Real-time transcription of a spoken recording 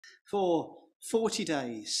For 40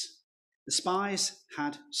 days, the spies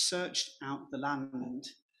had searched out the land,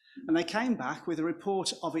 and they came back with a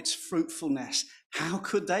report of its fruitfulness. How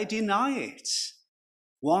could they deny it?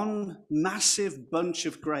 One massive bunch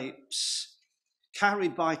of grapes,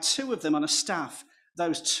 carried by two of them on a staff,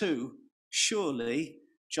 those two, surely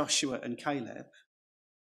Joshua and Caleb,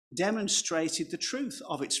 demonstrated the truth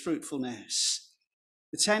of its fruitfulness.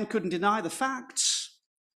 The 10 couldn't deny the facts,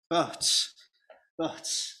 but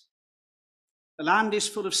the land is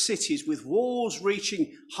full of cities with walls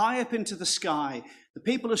reaching high up into the sky. The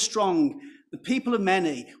people are strong, the people are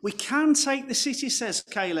many. We can take the city, says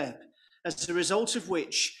Caleb, as a result of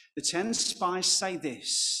which the 10 spies say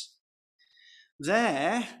this: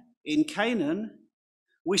 there in Canaan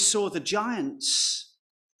we saw the giants,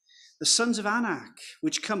 the sons of Anak,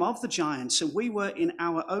 which come of the giants, and we were in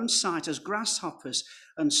our own sight as grasshoppers,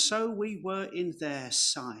 and so we were in their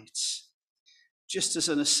sight. Just as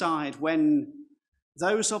an aside, when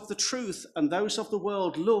those of the truth and those of the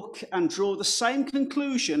world look and draw the same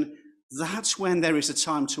conclusion, that's when there is a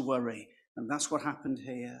time to worry. And that's what happened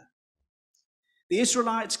here. The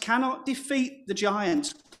Israelites cannot defeat the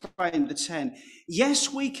giants, claimed the 10.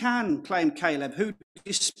 Yes, we can, claimed Caleb, who,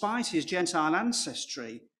 despite his Gentile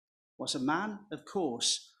ancestry, was a man, of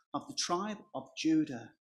course, of the tribe of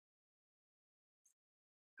Judah.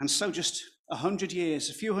 And so just a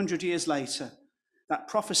few hundred years later, that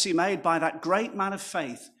prophecy made by that great man of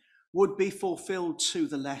faith would be fulfilled to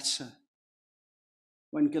the letter.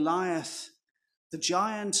 When Goliath, the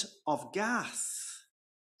giant of Gath,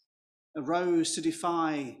 arose to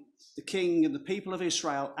defy the king and the people of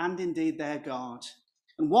Israel, and indeed their God.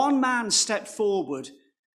 And one man stepped forward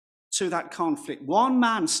to that conflict. One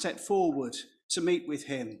man stepped forward to meet with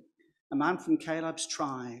him. A man from Caleb's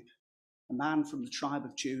tribe, a man from the tribe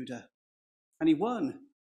of Judah. And he won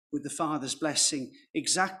with the Father's blessing,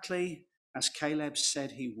 exactly as Caleb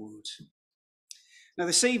said he would. Now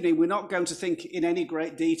this evening, we're not going to think in any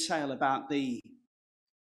great detail about the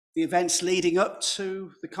events leading up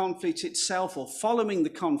to the conflict itself or following the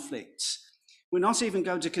conflict. We're not even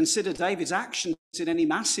going to consider David's actions in any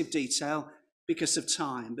massive detail because of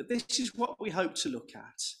time, but this is what we hope to look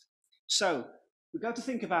at. So we're going to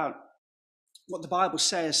think about what the Bible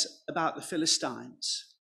says about the Philistines,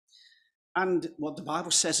 and what the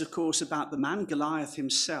Bible says, of course, about the man Goliath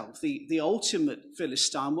himself, the ultimate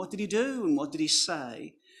Philistine. What did he do and what did he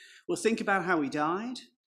say? We'll think about how he died.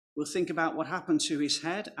 We'll think about what happened to his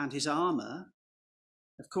head and his armor.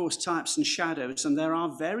 Of course, types and shadows, and there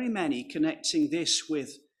are very many connecting this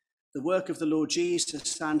with the work of the Lord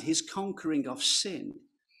Jesus and his conquering of sin.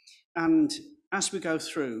 And as we go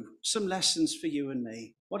through, some lessons for you and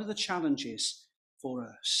me. What are the challenges for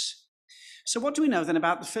us? So what do we know then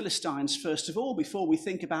about the Philistines, first of all, before we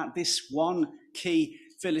think about this one key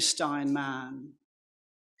Philistine man?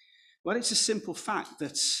 Well, it's a simple fact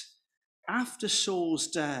that after Saul's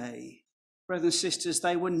day, brothers and sisters,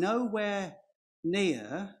 they were nowhere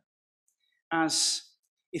near as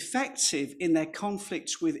effective in their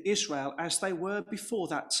conflicts with Israel as they were before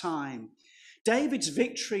that time. David's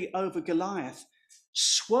victory over Goliath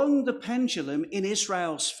swung the pendulum in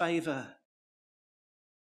Israel's favor.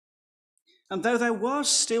 And though there was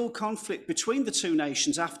still conflict between the two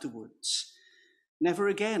nations afterwards, never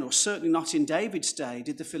again, or certainly not in David's day,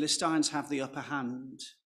 did the Philistines have the upper hand.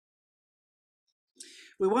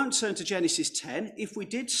 We won't turn to Genesis 10. If we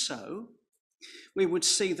did so, we would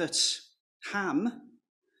see that Ham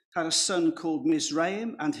had a son called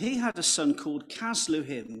Mizraim, and he had a son called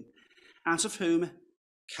Casluhim, out of whom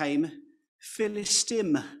came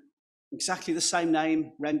Philistim. Exactly the same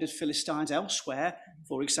name rendered Philistines elsewhere,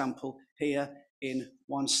 for example, here in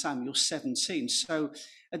 1 Samuel 17. So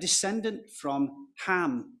a descendant from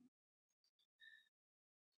Ham.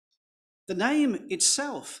 The name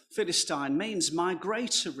itself, Philistine, means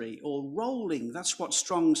migratory or rolling. That's what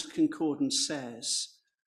Strong's Concordance says.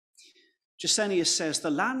 Gesenius says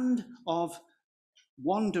the land of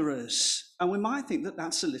wanderers. And we might think that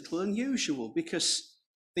that's a little unusual because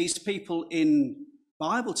these people in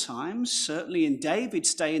Bible times, certainly in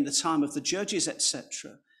David's day, in the time of the judges,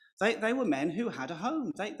 etc., they were men who had a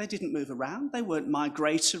home. They didn't move around. They weren't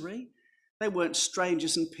migratory. They weren't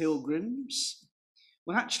strangers and pilgrims.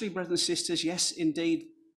 Well, actually, brothers and sisters, yes, indeed,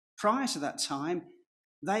 prior to that time,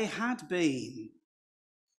 they had been.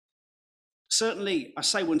 Certainly, I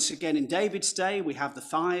say once again, in David's day, we have the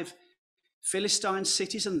 5 Philistine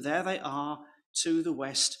cities, and there they are to the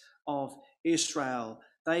west of Israel.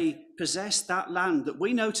 They possessed that land that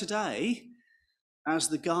we know today as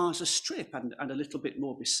the Gaza Strip and a little bit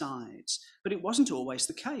more besides. But it wasn't always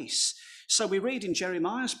the case. So we read in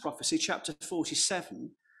Jeremiah's prophecy, chapter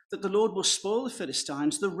 47, that the Lord will spoil the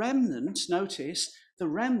Philistines, the remnant, notice, the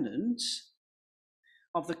remnant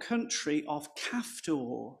of the country of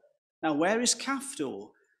Caphtor. Now, where is Caphtor?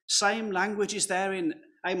 Same language is there in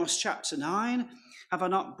Amos chapter 9. Have I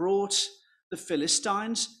not brought the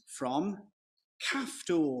Philistines from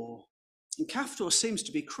Caphtor? And Caphtor seems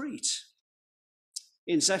to be Crete.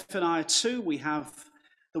 In Zephaniah 2, we have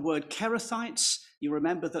the word Kerethites. You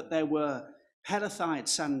remember that there were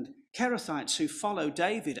Pelethites and Kerethites who followed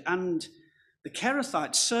David. And the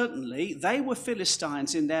Kerethites, certainly, they were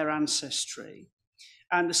Philistines in their ancestry.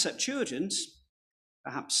 And the Septuagint,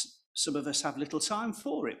 perhaps some of us have little time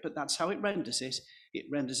for it, but that's how it renders it. It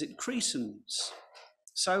renders it Cretans.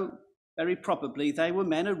 So very probably they were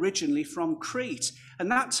men originally from Crete. And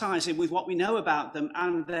that ties in with what we know about them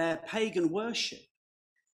and their pagan worship.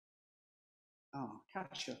 Oh,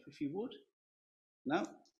 catch up if you would. No?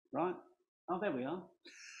 Right. Oh, there we are.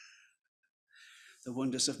 The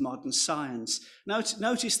wonders of modern science.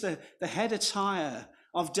 Notice the head attire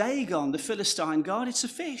of Dagon, the Philistine god. It's a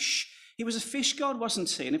fish. He was a fish god, wasn't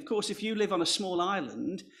he? And of course, if you live on a small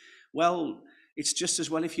island, well, it's just as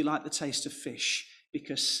well if you like the taste of fish,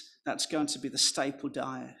 because that's going to be the staple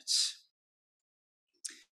diet.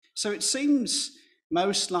 So it seems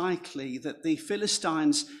most likely that the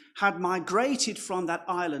Philistines had migrated from that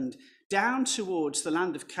island down towards the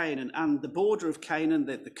land of Canaan and the border of Canaan,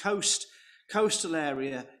 the coastal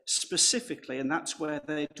area specifically, and that's where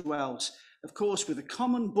they dwelt. Of course, with a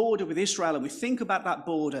common border with Israel, and we think about that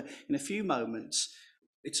border in a few moments,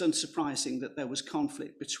 it's unsurprising that there was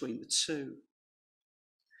conflict between the two.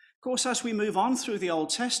 Of course, as we move on through the Old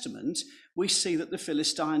Testament, we see that the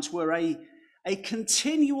Philistines were a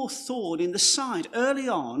continual thorn in the side early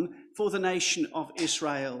on for the nation of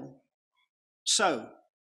Israel. So,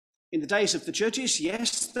 in the days of the Judges,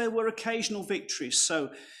 yes, there were occasional victories.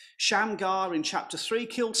 So Shamgar in chapter 3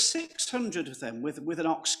 killed 600 of them with an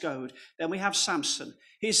ox goad. Then we have Samson.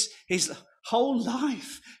 His whole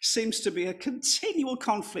life seems to be a continual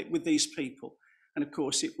conflict with these people. And of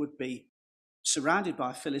course, it would be surrounded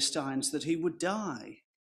by Philistines that he would die.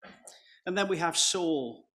 And then we have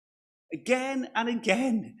Saul. Again and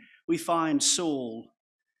again, we find Saul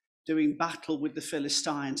doing battle with the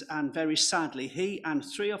Philistines. And very sadly, he and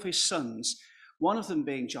 3 of his sons, one of them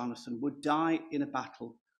being Jonathan, would die in a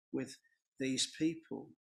battle with these people.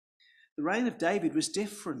 The reign of David was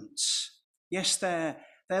different. Yes, there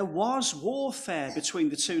was warfare between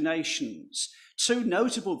the two nations. 2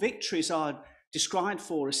 notable victories are described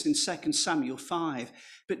for us in 2 Samuel 5.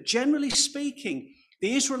 But generally speaking,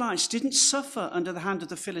 the Israelites didn't suffer under the hand of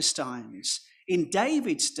the Philistines in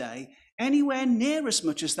David's day anywhere near as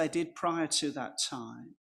much as they did prior to that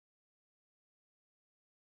time.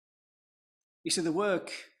 You see, the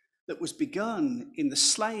work that was begun in the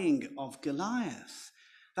slaying of Goliath,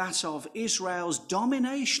 that of Israel's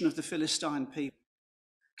domination of the Philistine people,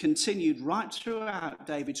 continued right throughout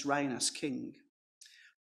David's reign as king.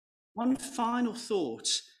 One final thought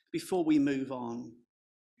before we move on.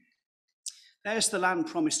 There's the land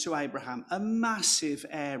promised to Abraham, a massive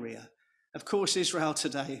area. Of course, Israel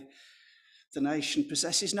today, the nation,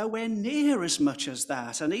 possesses nowhere near as much as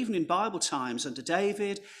that. And even in Bible times, under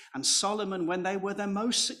David and Solomon, when they were their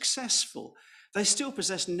most successful, they still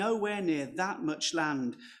possessed nowhere near that much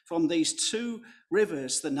land. From these 2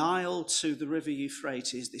 rivers, the Nile to the river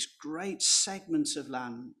Euphrates, this great segment of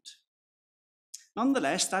land.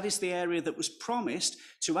 Nonetheless, that is the area that was promised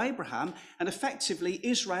to Abraham, and effectively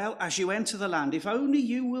Israel, as you enter the land, if only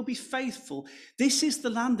you will be faithful, this is the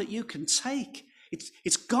land that you can take.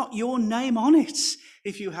 It's got your name on it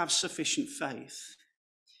if you have sufficient faith.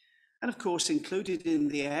 And of course, included in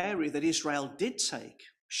the area that Israel did take,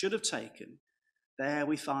 should have taken, there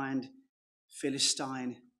we find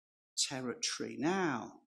Philistine territory.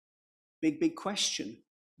 Now, big question.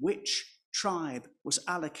 Which tribe was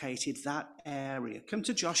allocated that area? Come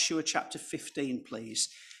to Joshua chapter 15, please,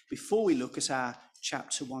 before we look at our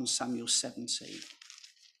chapter 1 Samuel 17.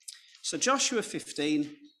 So Joshua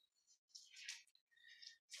 15,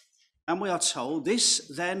 and we are told,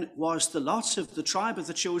 this then was the lot of the tribe of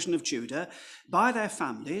the children of Judah by their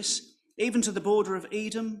families, even to the border of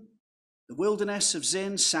Edom. The wilderness of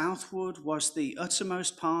Zin southward was the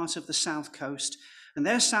uttermost part of the south coast, and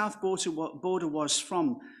their south border was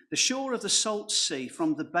from the shore of the salt sea,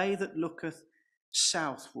 from the bay that looketh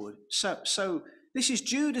southward. So this is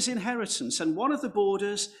Judah's inheritance, and one of the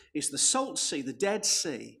borders is the salt sea, the Dead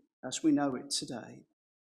Sea, as we know it today.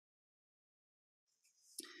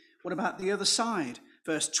 What about the other side?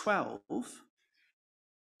 Verse 12.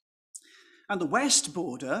 And the west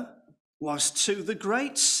border was to the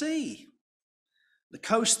great sea, the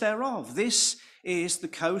coast thereof. This is the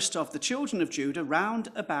coast of the children of Judah round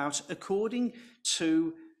about according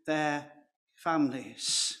to their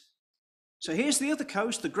families. So here's the other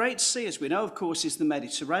coast. The Great Sea, as we know, of course, is the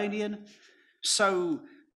Mediterranean. So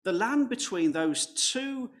the land between those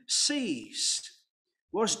two seas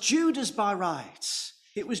was Judah's by right.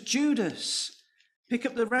 It was Judah's. Pick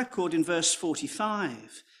up the record in verse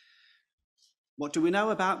 45. What do we know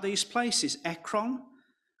about these places? Ekron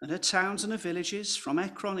and her towns and her villages, from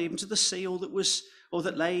Ekron even to the sea, all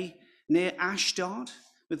that lay near Ashdod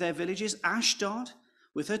with their villages, Ashdod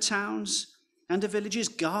with her towns and her villages,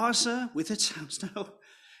 Gaza with her towns. Now,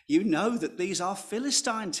 you know that these are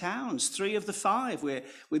Philistine towns, 3 of the 5. We're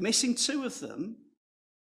missing 2 of them,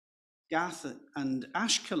 Gath and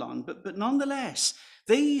Ashkelon, but nonetheless,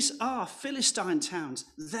 these are Philistine towns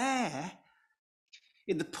there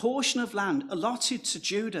in the portion of land allotted to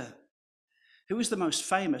Judah. Who is the most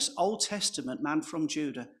famous Old Testament man from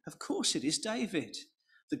Judah? Of course it is David,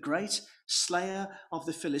 the great slayer of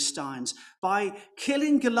the Philistines. By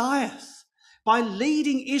killing Goliath, by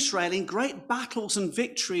leading Israel in great battles and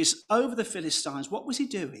victories over the Philistines, what was he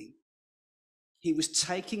doing? He was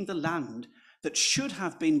taking the land that should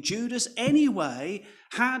have been Judah's anyway,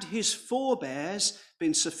 had his forebears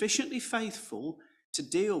been sufficiently faithful to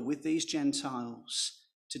deal with these Gentiles,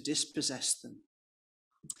 to dispossess them.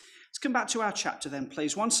 Let's come back to our chapter then,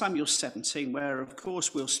 please. 1 Samuel 17, where, of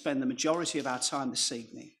course, we'll spend the majority of our time this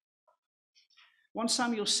evening. 1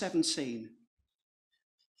 Samuel 17,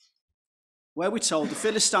 where we're told the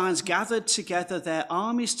Philistines gathered together their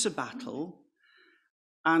armies to battle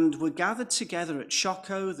and were gathered together at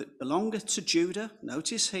Shochoh that belongeth to Judah,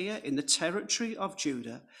 notice here, in the territory of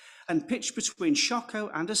Judah, and pitched between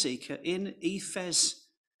Shochoh and Azekah in Ephes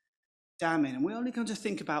Damin. And we're only going to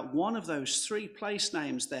think about one of those 3 place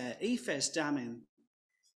names there, Ephes Damin.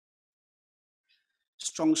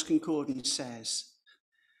 Strong's Concordance says,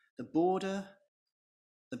 the border,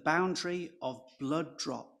 the boundary of blood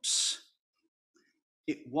drops.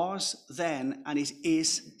 It was then and it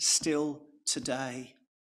is still today.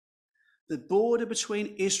 The border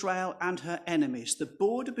between Israel and her enemies, the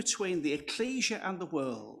border between the ecclesia and the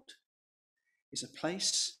world, is a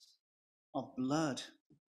place of blood,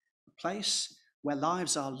 a place where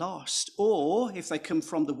lives are lost, or if they come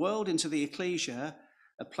from the world into the ecclesia,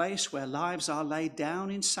 a place where lives are laid down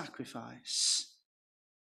in sacrifice.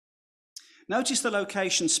 Notice the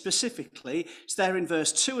location specifically. It's there in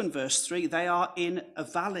verse 2 and verse 3. They are in a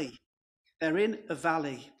valley. They're in a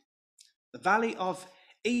valley. The valley of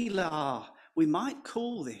Elah. We might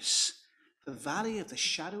call this the valley of the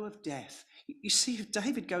shadow of death. You see, if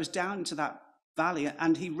David goes down into that valley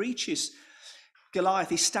and he reaches Goliath,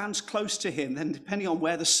 he stands close to him, then depending on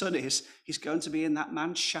where the sun is, he's going to be in that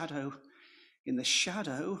man's shadow, in the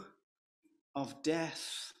shadow of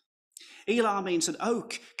death. Elah means an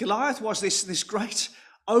oak. Goliath was this great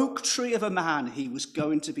oak tree of a man. He was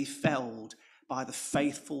going to be felled by the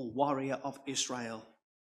faithful warrior of Israel,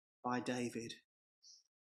 by David.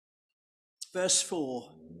 Verse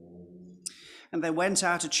 4, and there went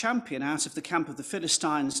out a champion out of the camp of the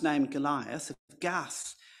Philistines named Goliath of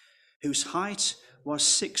Gath, whose height was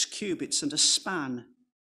 6 cubits and a span,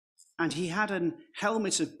 and he had an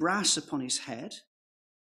helmet of brass upon his head,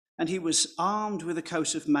 and he was armed with a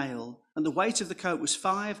coat of mail, and the weight of the coat was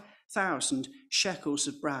 5,000 shekels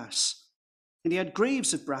of brass. And he had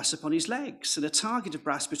greaves of brass upon his legs, and a target of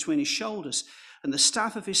brass between his shoulders, and the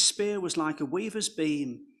staff of his spear was like a weaver's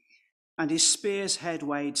beam, and his spear's head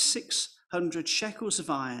weighed 600 shekels of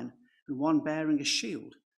iron, and one bearing a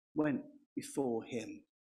shield went before him.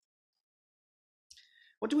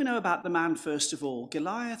 What do we know about the man, first of all?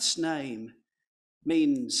 Goliath's name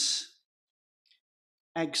means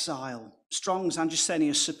exile. Strong's and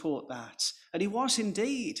Jusenius support that. And he was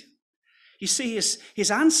indeed. You see,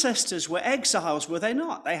 his ancestors were exiles, were they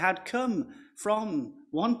not? They had come from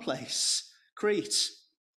one place, Crete,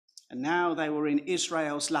 and now they were in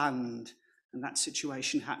Israel's land, and that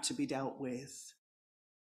situation had to be dealt with.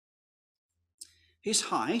 His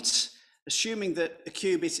height, assuming that a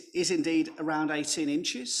cubit is indeed around 18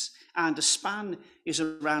 inches and a span is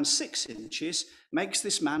around 6 inches, makes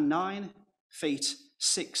this man 9 feet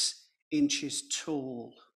 6 inches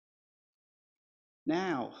tall.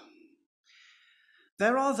 Now,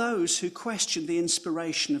 there are those who question the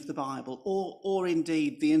inspiration of the Bible, or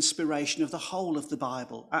indeed the inspiration of the whole of the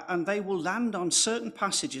Bible, and they will land on certain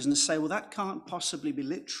passages and say, well, that can't possibly be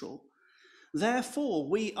literal. Therefore,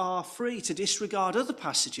 we are free to disregard other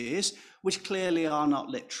passages which clearly are not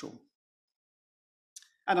literal.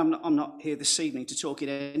 And I'm not here this evening to talk in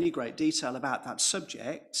any great detail about that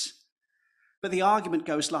subject, But the argument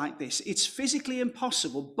goes like this. It's physically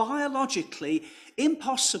impossible, biologically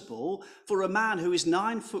impossible for a man who is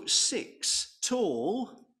 9'6"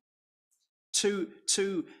 tall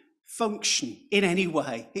to function in any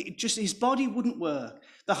way. His body wouldn't work.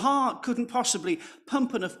 The heart couldn't possibly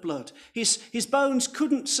pump enough blood. His bones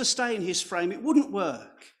couldn't sustain his frame. It wouldn't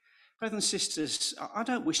work. Brothers and sisters, I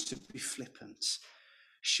don't wish to be flippant.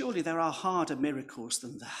 Surely there are harder miracles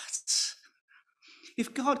than that.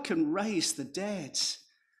 If God can raise the dead,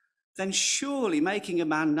 then surely making a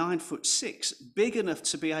man 9'6", big enough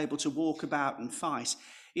to be able to walk about and fight,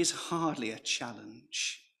 is hardly a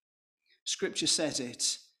challenge. Scripture says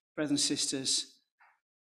it, brothers and sisters,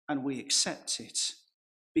 and we accept it.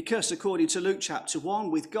 Because according to Luke chapter 1,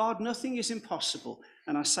 with God nothing is impossible.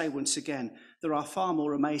 And I say once again, there are far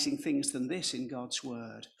more amazing things than this in God's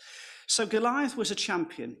word. So Goliath was a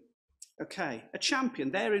champion. Okay, a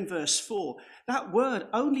champion there in verse 4. That word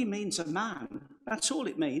only means a man. That's all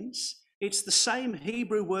it means. It's the same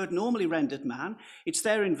Hebrew word normally rendered man. It's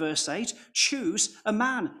there in verse 8. Choose a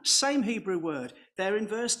man. Same Hebrew word. There in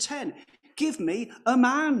verse 10. Give me a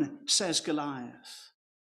man, says Goliath.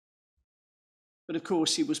 But of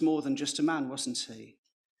course, he was more than just a man, wasn't he?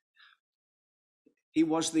 He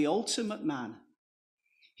was the ultimate man.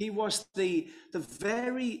 He was the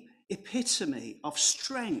very epitome of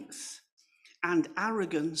strength and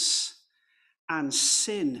arrogance and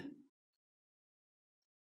sin.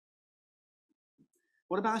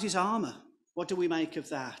 What about his armor? What do we make of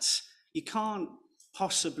that? You can't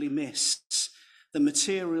possibly miss the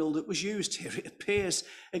material that was used here. It appears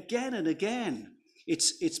again and again.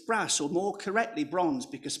 It's brass, or more correctly bronze,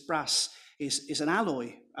 because brass is an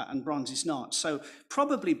alloy and bronze is not. So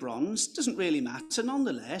probably bronze, doesn't really matter.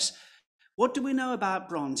 Nonetheless, what do we know about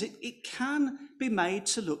bronze? It can be made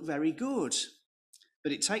to look very good,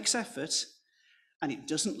 but it takes effort and it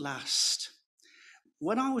doesn't last.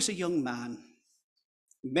 When I was a young man,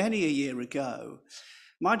 many a year ago,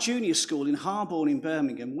 my junior school in Harborne in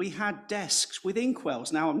Birmingham, we had desks with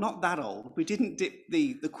inkwells. Now, I'm not that old. We didn't dip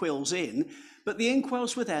the quills in, but the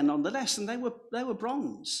inkwells were there nonetheless, and they were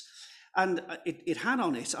bronze. And it had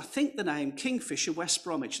on it, I think, the name Kingfisher West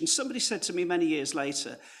Bromwich. And somebody said to me many years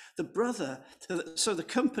later, the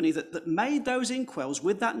company that made those inkwells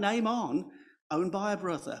with that name on, owned by a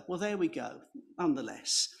brother. Well, there we go,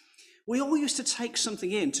 nonetheless. We all used to take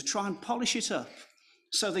something in to try and polish it up.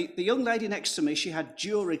 So the young lady next to me, she had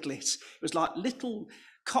Duraglit. It was like little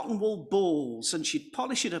cotton wool balls, and she'd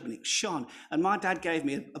polish it up and it shone. And my dad gave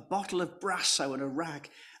me a bottle of Brasso and a rag,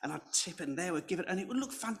 and I'd tip it and they would give it, and it would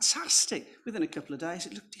look fantastic. Within a couple of days,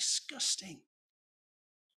 it looked disgusting.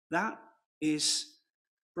 That is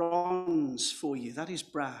bronze for you. That is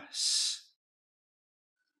brass.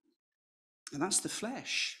 And that's the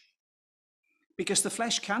flesh. Because the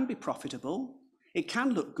flesh can be profitable. It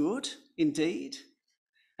can look good, indeed.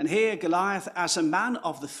 And here Goliath, as a man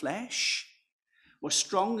of the flesh, was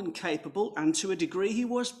strong and capable, and to a degree he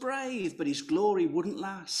was brave, but his glory wouldn't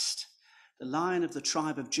last. The Lion of the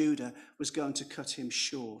tribe of Judah was going to cut him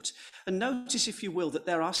short. And notice, if you will, that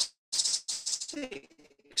there are 6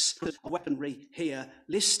 weaponry here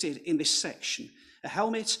listed in this section. A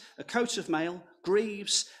helmet, a coat of mail,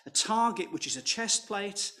 greaves, a target, which is a chest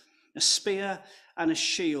plate, a spear, and a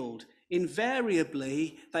shield.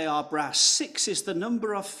 Invariably, they are brass. 6 is the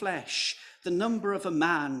number of flesh, the number of a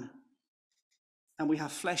man. And we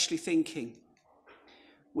have fleshly thinking.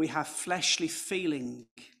 We have fleshly feeling.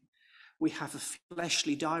 We have a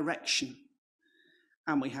fleshly direction.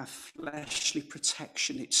 And we have fleshly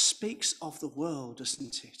protection. It speaks of the world,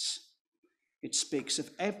 doesn't it? It speaks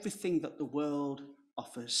of everything that the world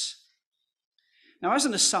offers. Now, as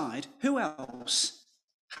an aside, who else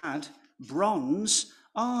had bronze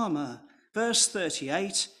armor? Verse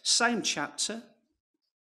 38, same chapter.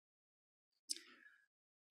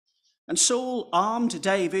 And Saul armed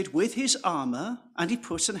David with his armor, and he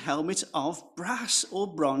put an helmet of brass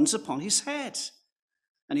or bronze upon his head.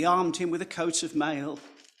 And he armed him with a coat of mail.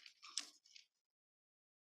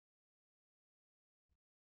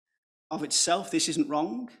 Of itself, this isn't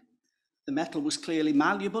wrong. The metal was clearly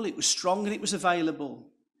malleable, it was strong, and it was available.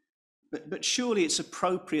 But surely it's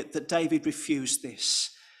appropriate that David refused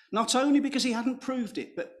this. Not only because he hadn't proved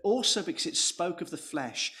it, but also because it spoke of the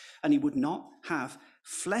flesh, and he would not have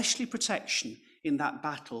fleshly protection in that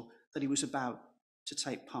battle that he was about to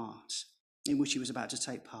take part, in which he was about to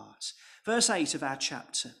take part. Verse 8 of our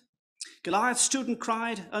chapter. Goliath stood and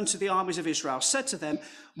cried unto the armies of Israel, said to them,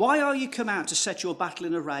 why are ye come out to set your battle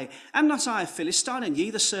in array? Am not I a Philistine, and ye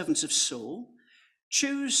the servants of Saul?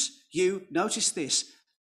 Choose you, notice this,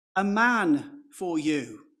 a man for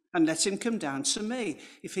you, and let him come down to me.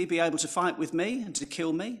 If he be able to fight with me and to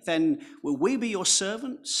kill me, then will we be your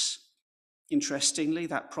servants? Interestingly,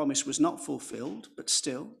 that promise was not fulfilled, but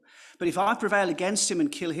still. But if I prevail against him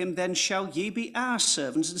and kill him, then shall ye be our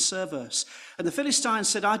servants and serve us. And the Philistines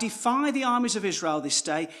said, I defy the armies of Israel this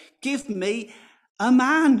day. Give me a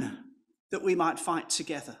man that we might fight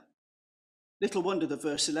together. Little wonder that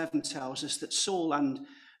verse 11 tells us that Saul and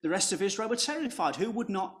the rest of Israel were terrified. Who would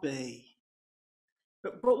not be?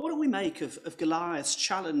 But what do we make of Goliath's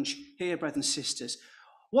challenge here, brothers and sisters?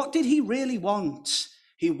 What did he really want?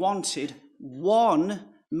 He wanted one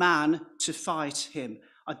man to fight him.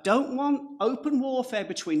 I don't want open warfare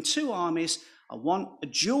between two armies. I want a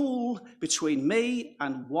duel between me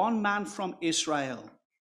and one man from Israel.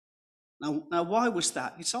 Now, why was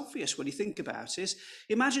that? It's obvious when you think about it.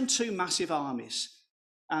 Imagine two massive armies,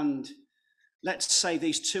 and let's say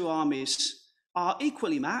these two armies are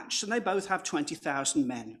equally matched and they both have 20,000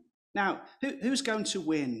 men. Now, who's going to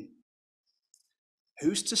win?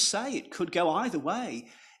 Who's to say? It could go either way.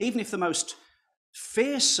 Even if the most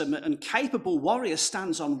fearsome and capable warrior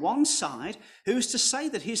stands on one side, who's to say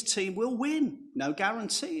that his team will win? No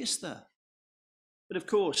guarantee, is there? But of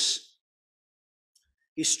course,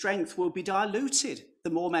 his strength will be diluted the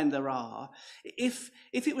more men there are. If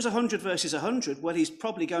it was 100 versus 100, well, he's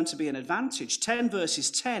probably going to be an advantage. 10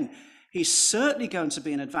 versus 10, he's certainly going to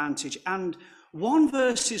be an advantage. And 1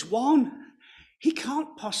 versus 1, he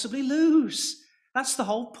can't possibly lose. That's the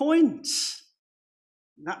whole point.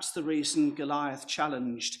 That's the reason Goliath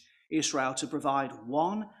challenged Israel to provide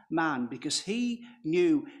one man, because he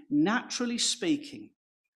knew, naturally speaking,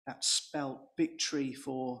 that spelt victory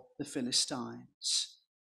for the Philistines.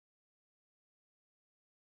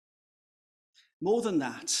 More than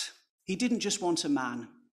that, he didn't just want a man.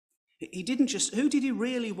 Who did he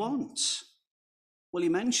really want? Well, he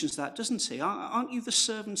mentions that, doesn't he? Aren't you the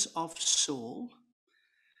servants of Saul?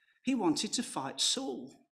 He wanted to fight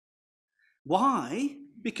Saul. Why?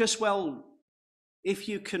 Because, well, if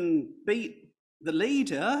you can beat the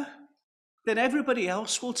leader, then everybody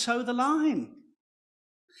else will toe the line.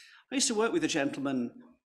 I used to work with a gentleman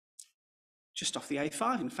just off the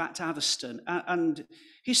A5, in fact, Atherstone, and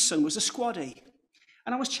his son was a squaddie.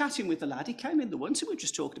 And I was chatting with the lad. He came in the once, and we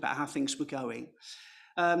just talked about how things were going.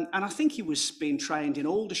 And I think he was being trained in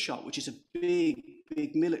Aldershot, which is a big,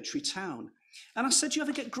 big military town. And I said, do you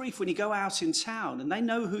ever get grief when you go out in town and they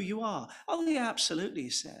know who you are? Oh, yeah, absolutely, he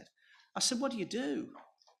said. I said, what do you do?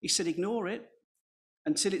 He said, ignore it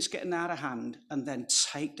until it's getting out of hand and then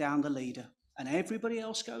take down the leader. And everybody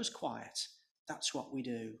else goes quiet. That's what we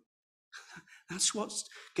do. That's what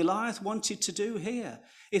Goliath wanted to do here.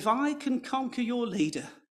 If I can conquer your leader,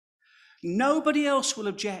 nobody else will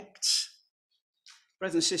object.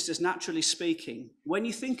 Brothers and sisters, naturally speaking, when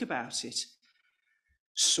you think about it,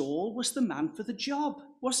 Saul was the man for the job,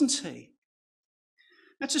 wasn't he?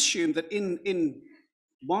 Let's assume that in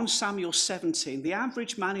 1 Samuel 17, the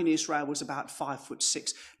average man in Israel was about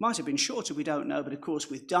 5'6". Might have been shorter, we don't know, but of course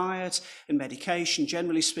with diet and medication,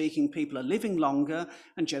 generally speaking, people are living longer,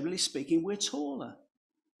 and generally speaking, we're taller.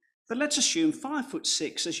 But let's assume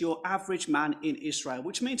 5'6" as your average man in Israel,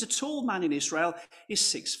 which means a tall man in Israel is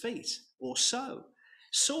 6 feet or so.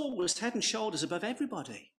 Saul was head and shoulders above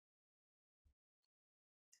everybody.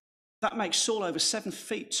 That makes Saul over 7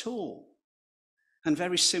 feet tall. And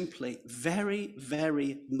very simply, very,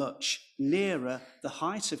 very much nearer the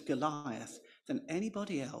height of Goliath than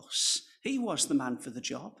anybody else. He was the man for the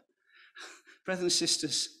job. Brothers and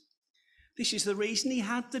sisters, this is the reason he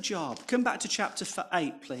had the job. Come back to chapter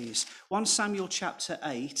 8, please. 1 Samuel chapter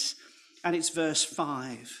 8, and it's verse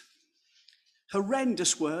 5.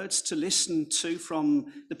 Horrendous words to listen to from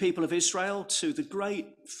the people of Israel to the great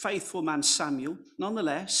faithful man Samuel.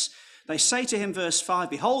 Nonetheless, they say to him, verse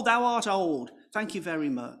 5, behold, thou art old. Thank you very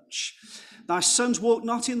much. Thy sons walk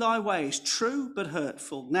not in thy ways, true but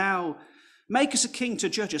hurtful. Now make us a king to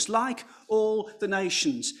judge us like all the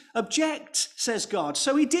nations. Object, says God.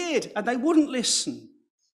 So he did, and they wouldn't listen.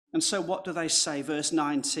 And so what do they say? Verse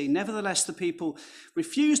 19, nevertheless, the people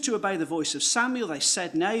refused to obey the voice of Samuel. They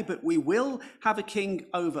said, nay, but we will have a king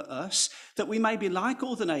over us, that we may be like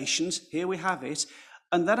all the nations. Here we have it.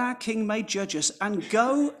 And that our king may judge us and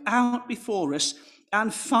go out before us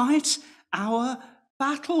and fight our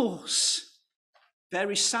battles.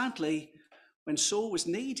 Very sadly, when Saul was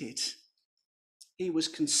needed, he was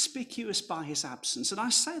conspicuous by his absence. And I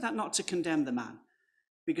say that not to condemn the man,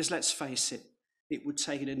 because let's face it, it would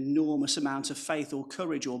take an enormous amount of faith or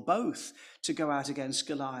courage or both to go out against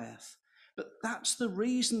Goliath. But that's the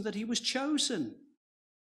reason that he was chosen.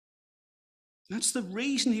 That's the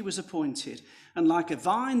reason he was appointed. And like a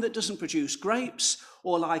vine that doesn't produce grapes,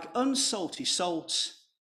 or like unsalty salt,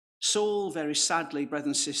 Saul, very sadly, brothers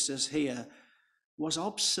and sisters, here was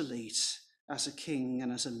obsolete as a king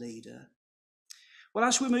and as a leader. Well,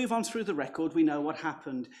 as we move on through the record, we know what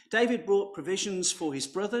happened. David brought provisions for his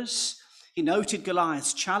brothers. He noted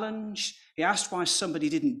Goliath's challenge. He asked why somebody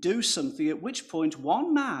didn't do something, at which point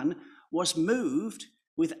one man was moved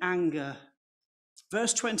with anger.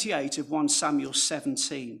 Verse 28 of 1 Samuel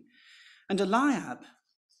 17. And Eliab,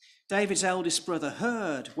 David's eldest brother,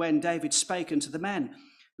 heard when David spake unto the men.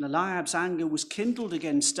 And Eliab's anger was kindled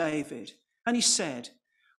against David. And he said,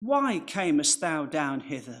 Why camest thou down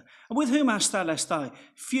hither? And with whom hast thou left thy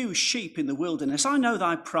few sheep in the wilderness? I know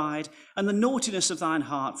thy pride and the naughtiness of thine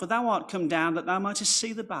heart, for thou art come down that thou mightest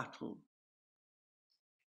see the battle.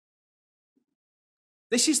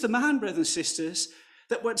 This is the man, brothers and sisters,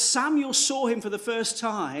 that when Samuel saw him for the first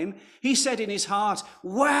time, he said in his heart,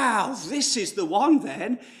 wow, this is the one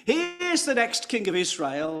then. Here's the next king of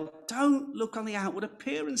Israel. Don't look on the outward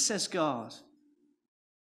appearance, says God.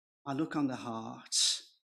 I look on the heart.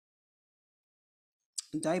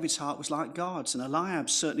 And David's heart was like God's, and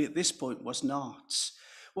Eliab's certainly at this point was not.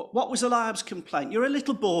 What was Eliab's complaint? You're a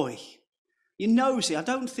little boy. You're nosy. I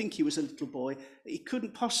don't think he was a little boy. He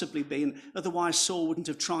couldn't possibly be, and otherwise Saul wouldn't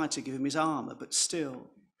have tried to give him his armour, but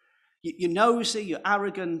still. You're nosy, you're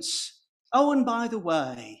arrogant. Oh, and by the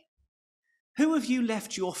way, who have you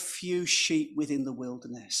left your few sheep with in the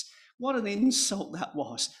wilderness? What an insult that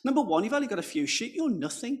was. Number one, you've only got a few sheep. You're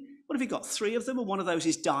nothing. What if you got 3 of them and one of those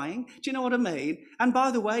is dying? Do you know what I mean? And by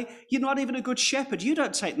the way, you're not even a good shepherd. You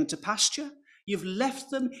don't take them to pasture. You've left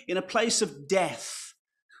them in a place of death.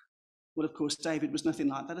 Well, of course, David was nothing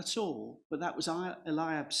like that at all. But that was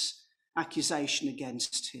Eliab's accusation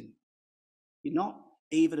against him. You're not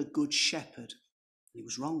even a good shepherd. He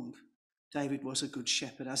was wrong. David was a good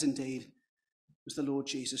shepherd, as indeed was the Lord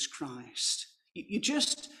Jesus Christ. You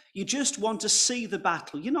just want to see the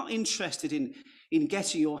battle. You're not interested in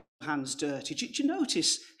getting your hands dirty. Do you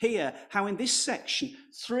notice here how in this section,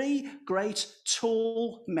 3 great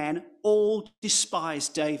tall men all despise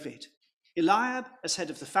David? Eliab as head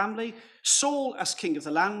of the family, Saul as king of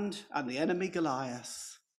the land, and the enemy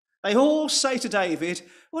Goliath. They all say to David,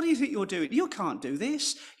 what do you think you're doing? You can't do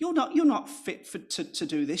this. You're not fit to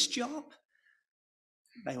do this job.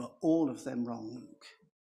 They were all of them wrong.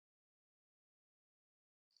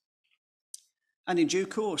 And in due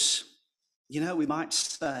course, we might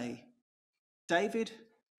say, David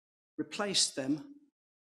replaced them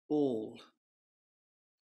all.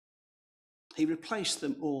 He replaced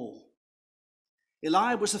them all.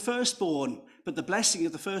 Eliab was the firstborn, but the blessing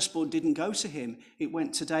of the firstborn didn't go to him. It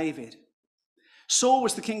went to David. Saul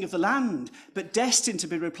was the king of the land, but destined to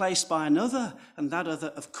be replaced by another. And that other,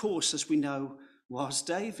 of course, as we know, was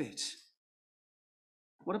David.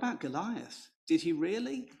 What about Goliath? Did he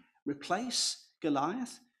really replace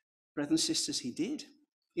Goliath? Brothers and sisters, he did.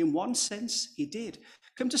 In one sense, he did.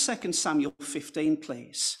 Come to 2 Samuel 15,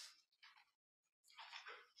 please.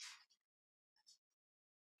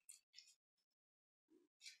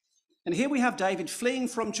 And here we have David fleeing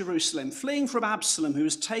from Jerusalem, fleeing from Absalom, who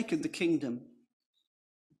has taken the kingdom.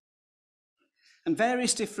 And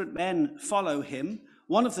various different men follow him,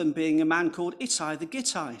 one of them being a man called Ittai the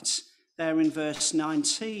Gittite, there in verse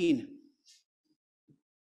 19.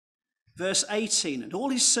 Verse 18, and all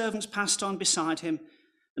his servants passed on beside him,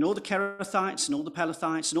 and all the Kerethites, and all the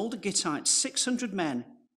Pelethites, and all the Gittites, 600 men,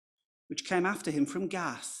 which came after him from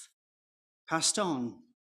Gath, passed on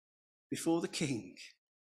before the king.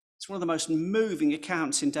 It's one of the most moving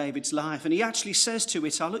accounts in David's life. And he actually says to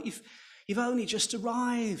Ittai, look, you've only just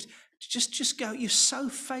arrived. Just go. You're so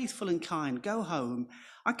faithful and kind. Go home.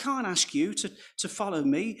 I can't ask you to follow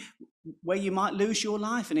me where you might lose your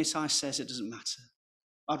life. And Ittai says, it doesn't matter.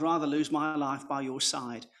 I'd rather lose my life by your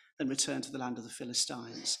side than return to the land of the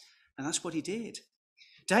Philistines. And that's what he did.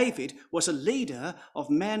 David was a leader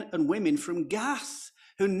of men and women from Gath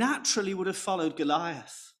who naturally would have followed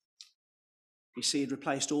Goliath. You see, he'd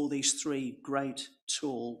replaced all these 3 great,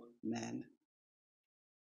 tall men.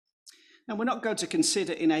 Now, we're not going to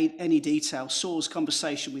consider in any detail Saul's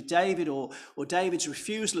conversation with David or David's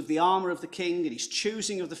refusal of the armour of the king and his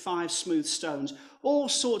choosing of the 5 smooth stones, all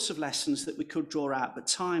sorts of lessons that we could draw out, but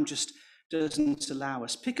time just doesn't allow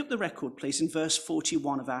us. Pick up the record, please, in verse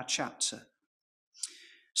 41 of our chapter.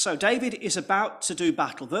 So David is about to do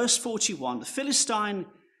battle. Verse 41, the Philistine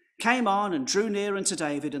came on and drew near unto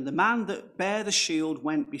David, and the man that bare the shield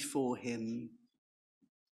went before him.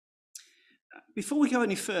 Before we go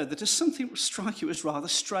any further, does something strike you as rather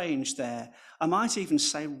strange there? I might even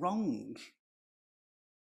say wrong.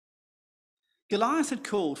 Goliath had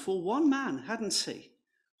called for one man, hadn't he?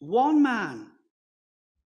 One man.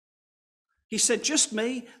 He said, just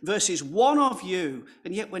me versus one of you.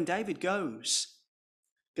 And yet when David goes,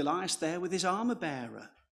 Goliath's there with his armor bearer.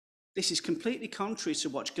 This is completely contrary to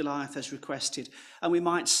what Goliath has requested. And we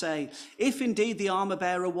might say, if indeed the armor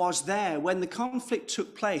bearer was there when the conflict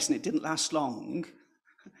took place, and it didn't last long,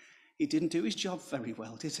 he didn't do his job very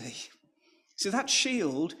well, did he? So that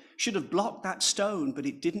shield should have blocked that stone, but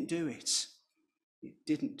it didn't do it. It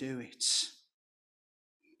didn't do it.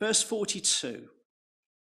 Verse 42.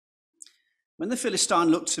 When the Philistine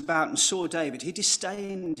looked about and saw David, he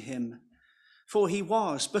disdained him, for he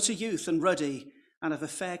was but a youth and ruddy and of a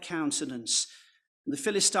fair countenance. And the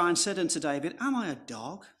Philistine said unto David, am I a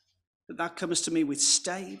dog, that thou comest to me with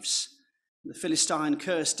staves? And the Philistine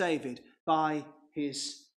cursed David by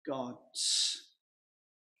his gods.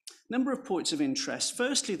 Number of points of interest.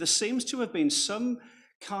 Firstly, there seems to have been some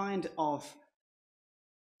kind of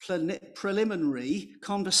preliminary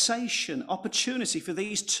conversation, opportunity for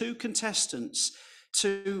these two contestants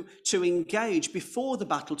to engage before the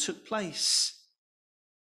battle took place.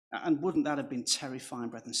 And wouldn't that have been terrifying,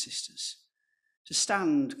 brothers and sisters? To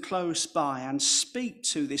stand close by and speak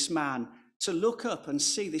to this man, to look up and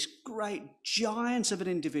see this great giant of an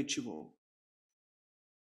individual.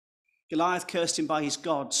 Goliath cursed him by his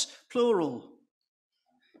gods, plural.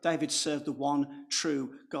 David served the one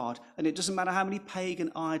true God. And it doesn't matter how many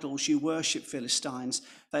pagan idols you worship, Philistines,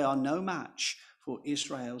 they are no match for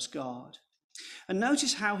Israel's God. And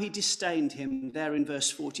notice how he disdained him there in verse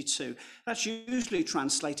 42. That's usually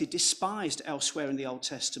translated despised elsewhere in the Old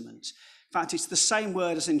Testament. In fact, it's the same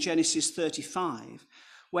word as in Genesis 35,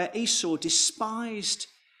 where Esau despised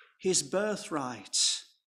his birthright.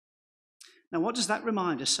 Now, what does that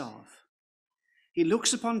remind us of? He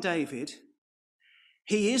looks upon David.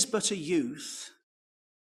 He is but a youth,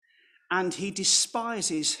 and he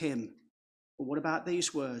despises him. Well, what about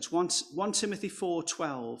these words? 1 Timothy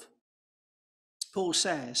 4:12. Paul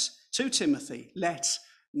says to Timothy, let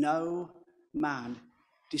no man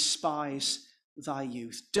despise thy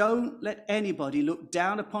youth. Don't let anybody look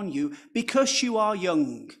down upon you because you are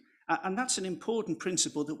young. And that's an important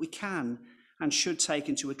principle that we can and should take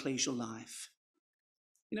into ecclesial life.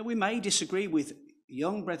 You know, we may disagree with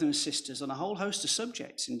young brethren and sisters on a whole host of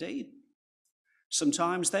subjects, indeed.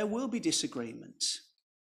 Sometimes there will be disagreements.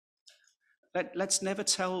 Let's never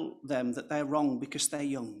tell them that they're wrong because they're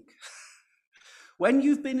young. When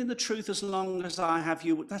you've been in the truth as long as I have,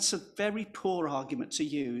 that's a very poor argument to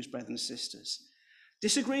use, brethren and sisters.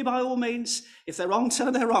 Disagree by all means. If they're wrong, tell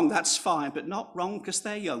them they're wrong, that's fine, but not wrong because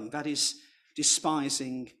they're young. That is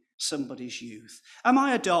despising somebody's youth. Am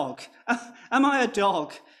I a dog? Am I a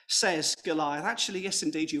dog? Says Goliath. Actually, yes,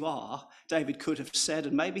 indeed you are, David could have said,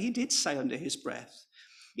 and maybe he did say under his breath.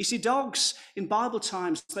 You see, dogs in Bible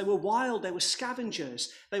times, they were wild, they were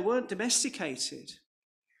scavengers, they weren't domesticated.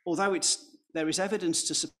 Although there is evidence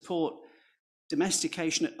to support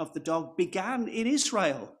domestication of the dog began in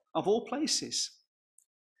Israel, of all places.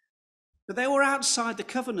 But they were outside the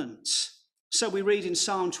covenant. So we read in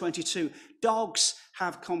Psalm 22, dogs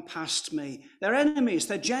have compassed me. They're enemies,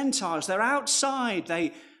 they're Gentiles, they're outside,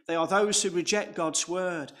 they are those who reject God's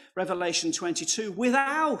word. Revelation 22,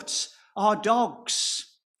 without are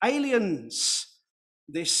dogs, aliens.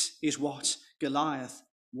 This is what Goliath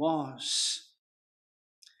was.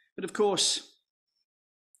 But of course,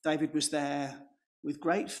 David was there with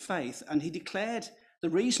great faith, and he declared the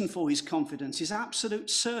reason for his confidence, his absolute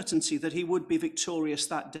certainty that he would be victorious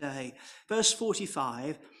that day. Verse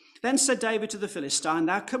 45, then said David to the Philistine,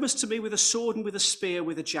 thou comest to me with a sword and with a spear,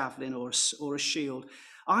 with a javelin or a shield.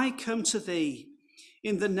 I come to thee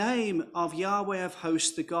in the name of Yahweh of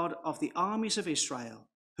hosts, the God of the armies of Israel,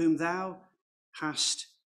 whom thou hast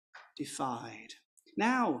defied.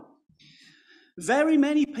 Now, very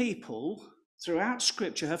many people throughout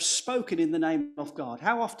Scripture have spoken in the name of God.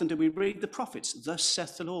 How often do we read the prophets? Thus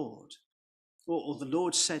saith the Lord, or the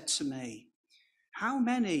Lord said to me. How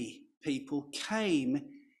many people came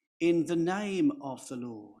in the name of the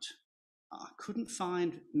Lord? I couldn't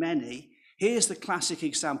find many. Here's the classic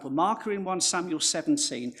example. Mark her in 1 Samuel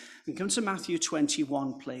 17 and come to Matthew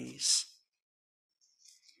 21, please.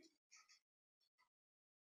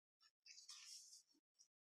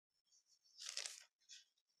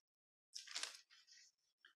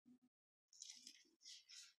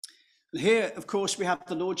 And here, of course, we have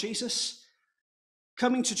the Lord Jesus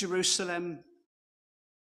coming to Jerusalem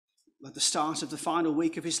at the start of the final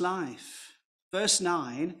week of his life. Verse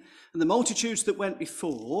 9, and the multitudes that went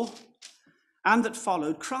before and that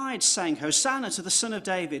followed cried, saying, Hosanna to the Son of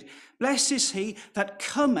David. Blessed is he that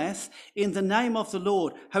cometh in the name of the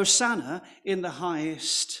Lord. Hosanna in the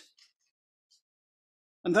highest.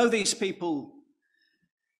 And though these people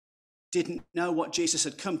didn't know what Jesus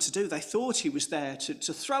had come to do, they thought he was there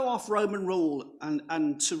to throw off Roman rule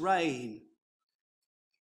and to reign.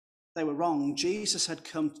 They were wrong. Jesus had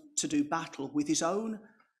come to do battle with his own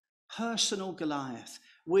personal Goliath,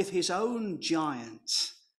 with his own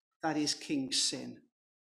giant, that is King Sin.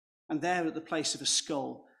 And there at the place of a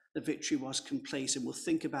skull, the victory was complete. And we'll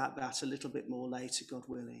think about that a little bit more later, God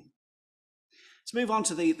willing. Let's move on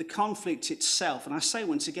to the conflict itself. And I say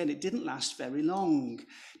once again, it didn't last very long.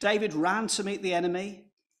 David ran to meet the enemy,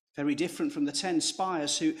 very different from the 10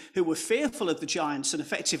 spies who were fearful of the giants and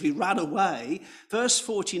effectively ran away. Verse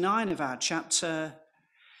 49 of our chapter,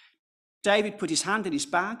 David put his hand in his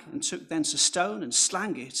bag and took thence a stone and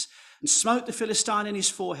slang it and smote the Philistine in his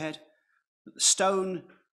forehead. But the stone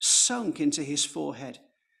sunk into his forehead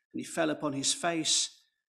and he fell upon his face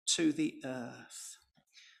to the earth.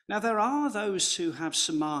 Now there are those who have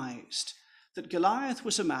surmised that Goliath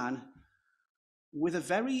was a man with a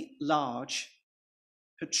very large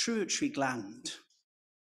pituitary gland.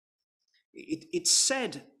 It's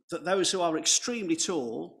said that those who are extremely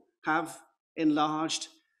tall have enlarged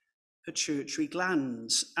pituitary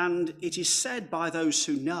glands, and it is said by those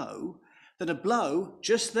who know that a blow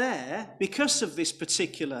just there, because of this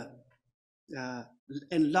particular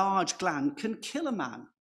enlarged gland, can kill a man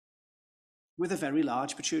with a very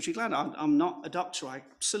large pituitary gland. I'm not a doctor, I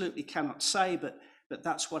absolutely cannot say, but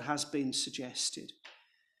that's what has been suggested.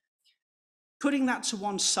 Putting that to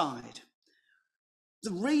one side,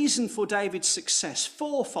 the reason for David's success,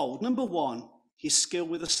 fourfold. Number one, his skill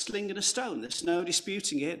with a sling and a stone. There's no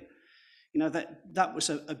disputing it. You know, that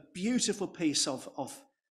was a beautiful piece of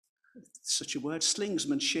such a word,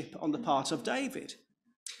 slingsmanship on the part of David.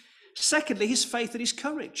 Secondly, his faith and his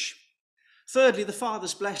courage. Thirdly, the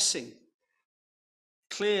Father's blessing.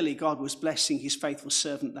 Clearly, God was blessing his faithful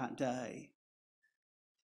servant that day.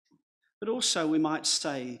 But also, we might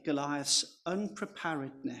say, Goliath's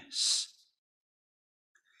unpreparedness.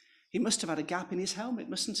 He must have had a gap in his helmet,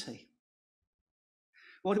 mustn't he?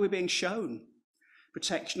 What are we being shown?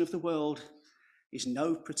 Protection of the world is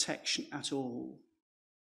no protection at all.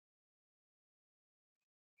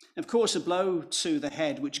 Of course, a blow to the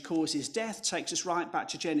head which causes death takes us right back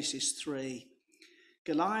to Genesis 3.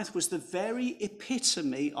 Goliath was the very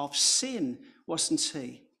epitome of sin, wasn't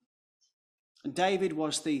he? And David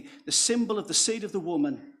was the symbol of the seed of the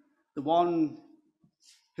woman, the one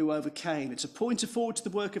who overcame. It's a pointer forward to the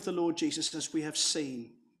work of the Lord Jesus, as we have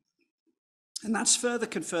seen. And that's further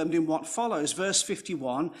confirmed in what follows. Verse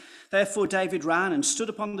 51, therefore David ran and stood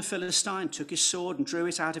upon the Philistine, took his sword and drew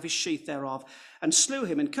it out of his sheath thereof, and slew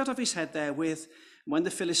him and cut off his head therewith. When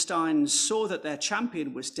the Philistines saw that their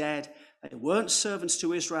champion was dead, they weren't servants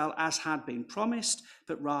to Israel as had been promised,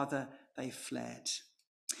 but rather they fled.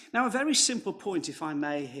 Now, a very simple point, if I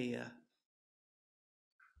may, here.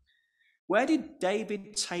 Where did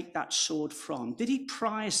David take that sword from? Did he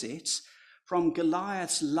prize it from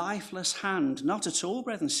Goliath's lifeless hand? Not at all,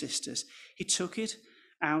 brothers and sisters. He took it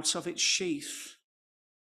out of its sheath.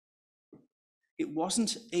 It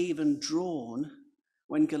wasn't even drawn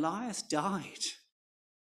when Goliath died.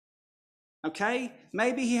 Okay,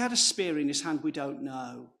 maybe he had a spear in his hand, we don't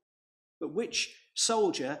know. But which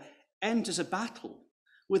soldier enters a battle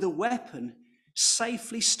with a weapon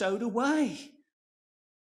safely stowed away?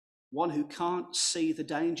 One who can't see the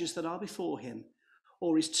dangers that are before him,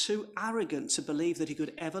 or is too arrogant to believe that he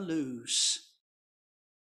could ever lose.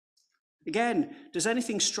 Again, does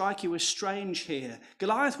anything strike you as strange here?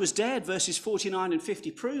 Goliath was dead, verses 49 and 50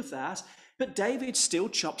 prove that, but David still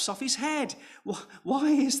chops off his head. Why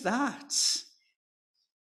is that?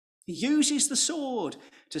 He uses the sword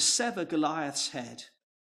to sever Goliath's head.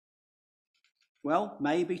 Well,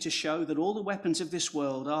 maybe to show that all the weapons of this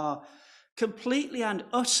world are completely and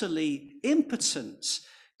utterly impotent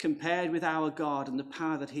compared with our God and the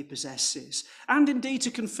power that he possesses, and indeed to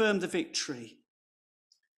confirm the victory.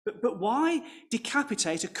 But why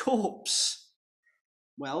decapitate a corpse?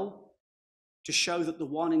 Well, to show that the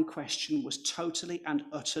one in question was totally and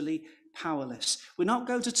utterly powerless. We're not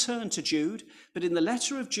going to turn to Jude, but in the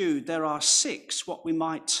letter of Jude, there are 6 what we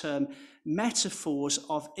might term metaphors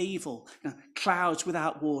of evil. Now, clouds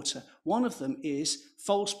without water. One of them is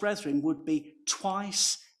false brethren would be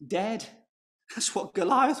twice dead. That's what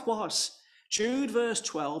Goliath was. Jude verse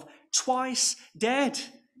 12, twice dead,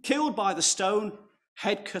 killed by the stone,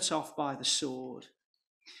 head cut off by the sword.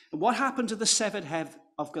 And what happened to the severed head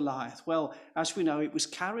of Goliath? Well, as we know, it was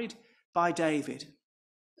carried by David.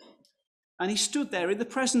 And he stood there in the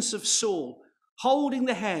presence of Saul, holding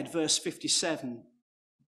the head, verse 57.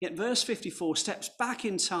 Yet verse 54 steps back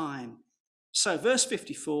in time. So verse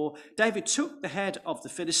 54, David took the head of the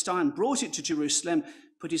Philistine, brought it to Jerusalem,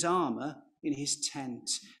 put his armor in his tent.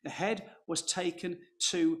 The head was taken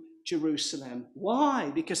to Jerusalem. Why?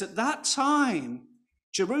 Because at that time,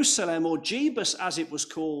 Jerusalem, or Jebus as it was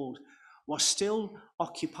called, was still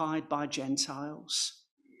occupied by Gentiles.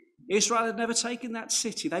 Israel had never taken that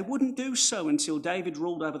city. They wouldn't do so until David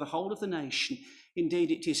ruled over the whole of the nation.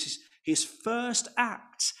 Indeed, it is his first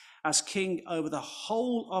act as king over the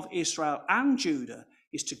whole of Israel and Judah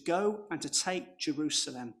is to go and to take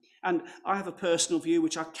Jerusalem. And I have a personal view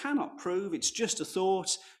which I cannot prove. It's just a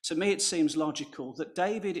thought. To me, it seems logical that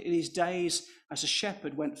David, in his days as a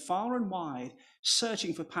shepherd, went far and wide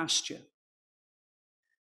searching for pasture.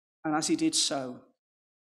 And as he did so,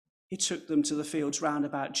 he took them to the fields round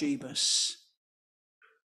about Jebus.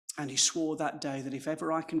 And he swore that day that if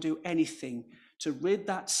ever I can do anything to rid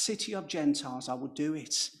that city of Gentiles, I will do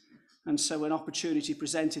it. And so when opportunity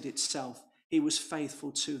presented itself, he was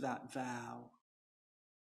faithful to that vow.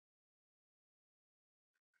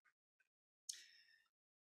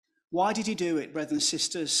 Why did he do it, brothers and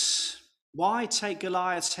sisters? Why take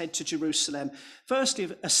Goliath's head to Jerusalem?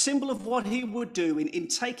 Firstly, a symbol of what he would do in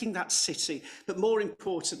taking that city, but more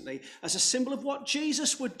importantly, as a symbol of what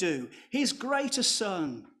Jesus would do, his greater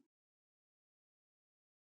son.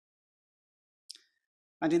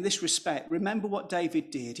 And in this respect, remember what David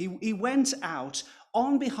did. He went out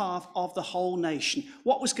on behalf of the whole nation.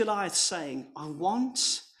 What was Goliath saying? I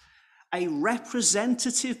want a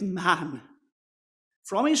representative man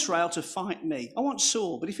from Israel to fight me. I want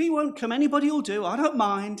Saul, but if he won't come, anybody will do. I don't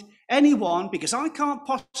mind anyone, because I can't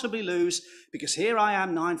possibly lose, because here I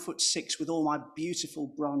am 9'6" with all my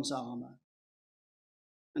beautiful bronze armor.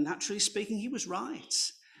 And naturally speaking, he was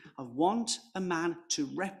right. I want a man to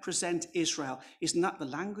represent Israel. Isn't that the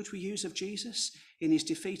language we use of Jesus in his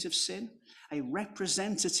defeat of sin? A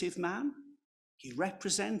representative man. He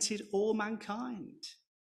represented all mankind.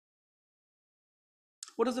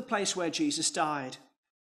 What of the place where Jesus died?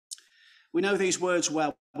 We know these words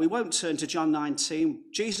well. We won't turn to John 19.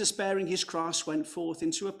 Jesus, bearing his cross, went forth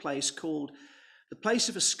into a place called the place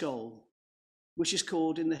of a skull, which is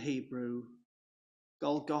called in the Hebrew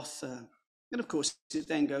Golgotha. And of course, it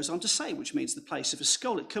then goes on to say, which means the place of a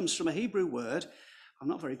skull. It comes from a Hebrew word. I'm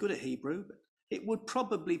not very good at Hebrew, but it would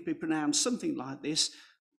probably be pronounced something like this: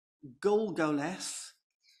 Goliath,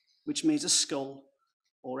 which means a skull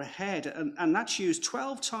or a head. And that's used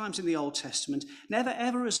 12 times in the Old Testament, never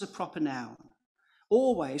ever as a proper noun.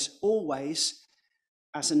 Always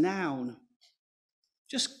as a noun.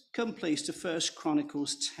 Just come please to 1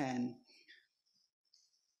 Chronicles 10.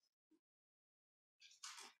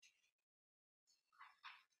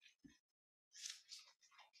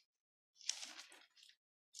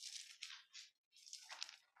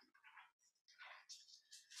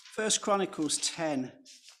 First Chronicles 10.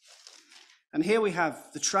 And here we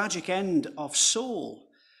have the tragic end of Saul.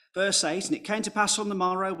 Verse 8, and it came to pass on the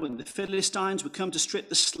morrow, when the Philistines were come to strip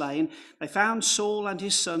the slain, they found Saul and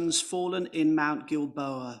his sons fallen in Mount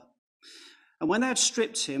Gilboa. And when they had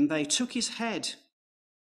stripped him, they took his head,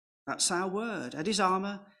 that's our word, and his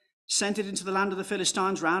armor, sent it into the land of the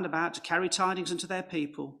Philistines round about to carry tidings unto their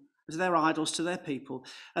people, to their idols, to their people.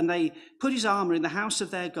 And they put his armor in the house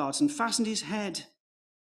of their gods and fastened his head,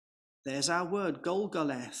 there's our word,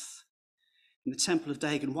 Goliath, in the temple of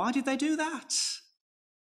Dagon. Why did they do that?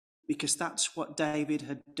 Because that's what David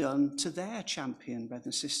had done to their champion, brothers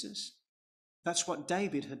and sisters. That's what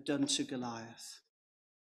David had done to Goliath.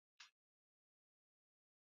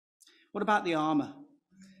 What about the armor?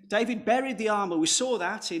 David buried the armor. We saw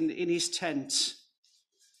that in his tent.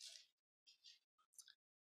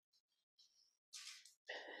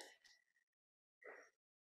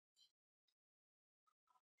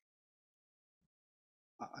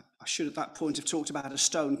 I should at that point have talked about a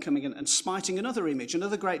stone coming in and smiting another image,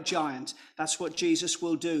 another great giant. That's what Jesus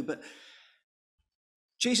will do. But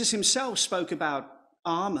Jesus himself spoke about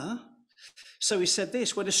armor. So he said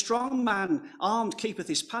this: when a strong man armed keepeth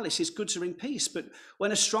his palace, his goods are in peace. But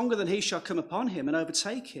when a stronger than he shall come upon him and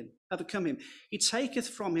overcome him, he taketh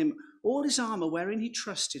from him all his armor wherein he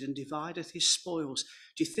trusted, and divideth his spoils.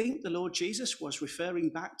 Do you think the Lord Jesus was referring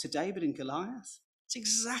back to David and Goliath? It's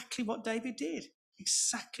exactly what David did.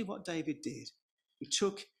 Exactly what David did. He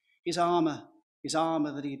took his armor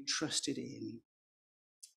that he had trusted in.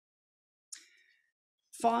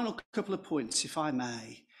 Final couple of points, if I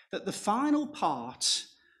may. That the final part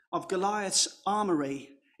of Goliath's armory,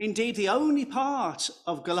 indeed the only part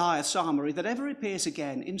of Goliath's armory that ever appears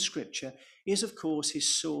again in Scripture, is of course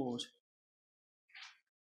his sword.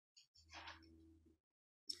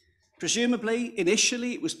 Presumably,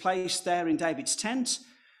 initially, it was placed there in David's tent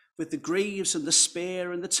with the greaves and the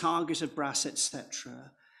spear and the target of brass,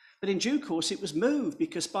 etc. But in due course, it was moved,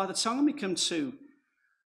 because by the time we come to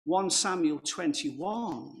 1 Samuel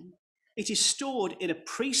 21, it is stored in a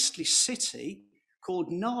priestly city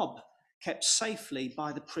called Nob, kept safely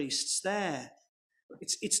by the priests there.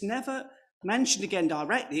 It's never mentioned again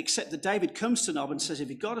directly, except that David comes to Nob and says, have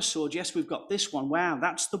you got a sword? Yes, we've got this one. Wow,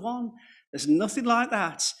 that's the one. There's nothing like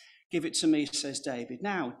that. Give it to me, says David.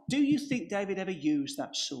 Now, do you think David ever used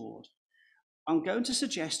that sword? I'm going to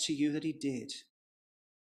suggest to you that he did.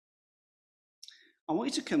 I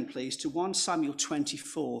want you to come, please, to 1 Samuel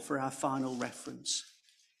 24 for our final reference.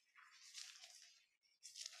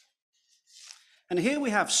 And here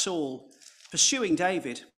we have Saul pursuing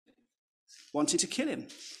David, wanting to kill him,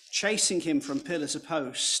 chasing him from pillar to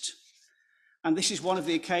post. And this is one of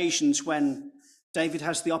the occasions when David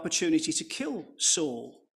has the opportunity to kill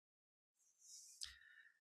Saul.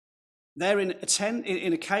 There in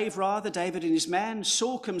a cave, David and his men,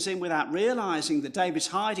 Saul comes in without realizing that David's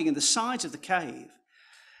hiding in the sides of the cave.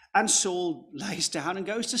 And Saul lays down and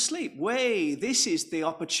goes to sleep. This is the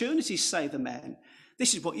opportunity, say the men.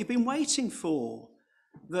 This is what you've been waiting for.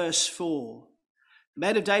 Verse 4. The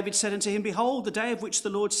men of David said unto him, behold, the day of which the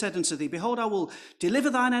Lord said unto thee, behold, I will deliver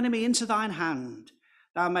thine enemy into thine hand.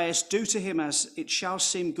 Thou mayest do to him as it shall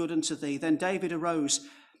seem good unto thee. Then David arose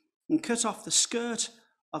and cut off the skirt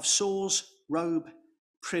of Saul's robe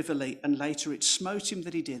privily, and later it smote him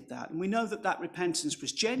that he did that. And we know that that repentance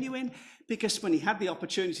was genuine, because when he had the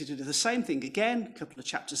opportunity to do the same thing again, a couple of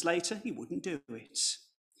chapters later, he wouldn't do it.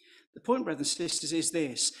 The point, brothers and sisters, is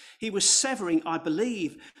this. He was severing, I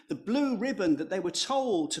believe, the blue ribbon that they were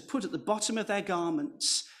told to put at the bottom of their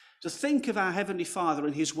garments, to think of our Heavenly Father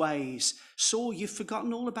and his ways. Saul, you've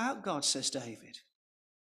forgotten all about God, says David.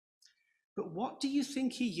 But what do you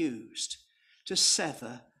think he used to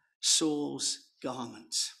sever Saul's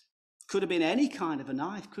garment? Could have been any kind of a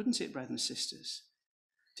knife, couldn't it, brothers and sisters?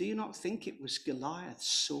 Do you not think it was Goliath's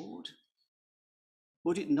sword?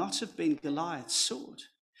 Would it not have been Goliath's sword?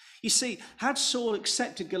 You see, had Saul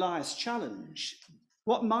accepted Goliath's challenge,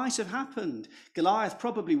 what might have happened? Goliath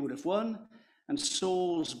probably would have won, and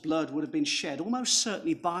Saul's blood would have been shed, almost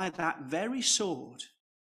certainly by that very sword.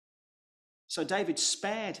 So David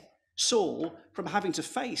spared Saul from having to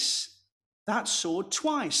face that sword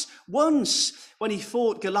twice. Once when he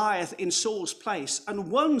fought Goliath in Saul's place,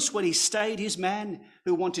 and once when he stayed his men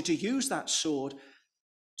who wanted to use that sword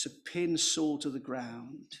to pin Saul to the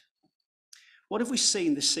ground. What have we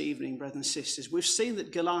seen this evening, brothers and sisters? We've seen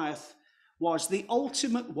that Goliath was the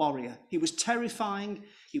ultimate warrior. He was terrifying,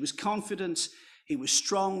 he was confident, he was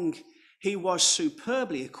strong, he was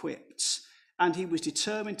superbly equipped, and he was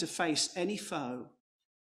determined to face any foe.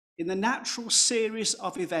 In the natural series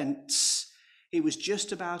of events, he was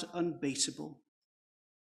just about unbeatable.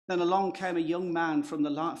 Then along came a young man from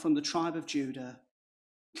the tribe of Judah,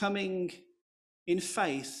 coming in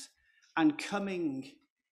faith and coming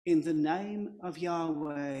in the name of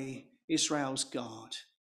Yahweh, Israel's God.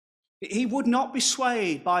 He would not be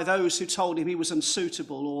swayed by those who told him he was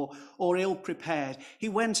unsuitable or ill-prepared. He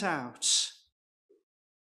went out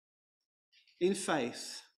in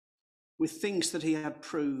faith with things that he had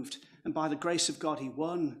proved, and by the grace of God he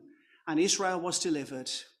won, and Israel was delivered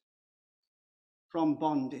from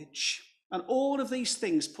bondage. And all of these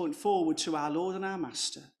things point forward to our Lord and our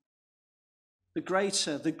Master, the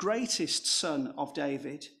greatest son of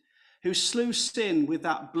David, who slew sin with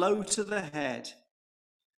that blow to the head,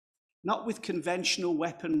 not with conventional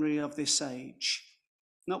weaponry of this age,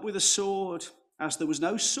 not with a sword, as there was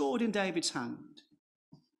no sword in David's hand,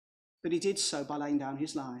 but he did so by laying down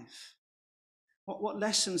his life. What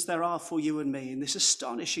lessons there are for you and me in this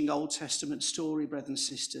astonishing Old Testament story, brothers and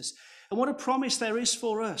sisters. And what a promise there is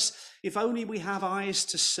for us, if only we have eyes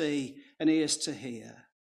to see and ears to hear.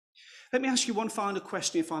 Let me ask you one final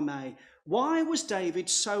question, if I may. Why was David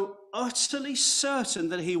so utterly certain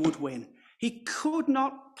that he would win? He could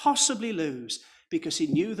not possibly lose, because he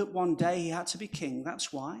knew that one day he had to be king.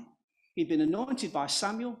 That's why. He'd been anointed by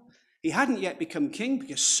Samuel. He hadn't yet become king,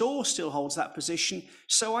 because Saul still holds that position.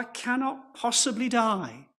 So I cannot possibly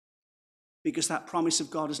die, because that promise of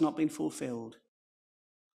God has not been fulfilled.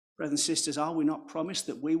 Brothers and sisters, are we not promised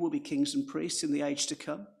that we will be kings and priests in the age to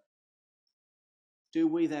come? Do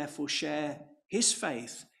we therefore share his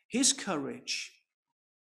faith, his courage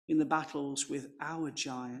in the battles with our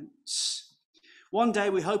giants? One day,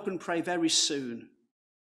 we hope and pray very soon,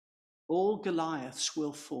 all Goliaths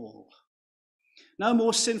will fall. No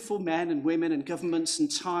more sinful men and women and governments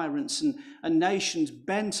and tyrants and nations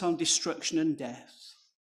bent on destruction and death.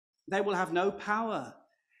 They will have no power,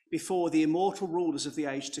 before the immortal rulers of the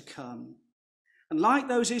age to come. And like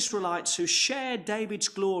those Israelites who shared David's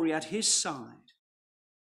glory at his side,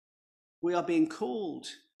 we are being called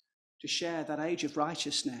to share that age of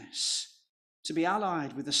righteousness, to be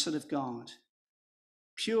allied with the Son of God,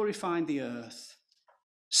 purifying the earth,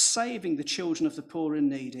 saving the children of the poor and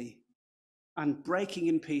needy, and breaking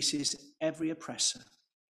in pieces every oppressor.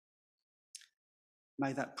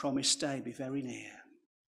 May that promised day be very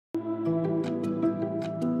near.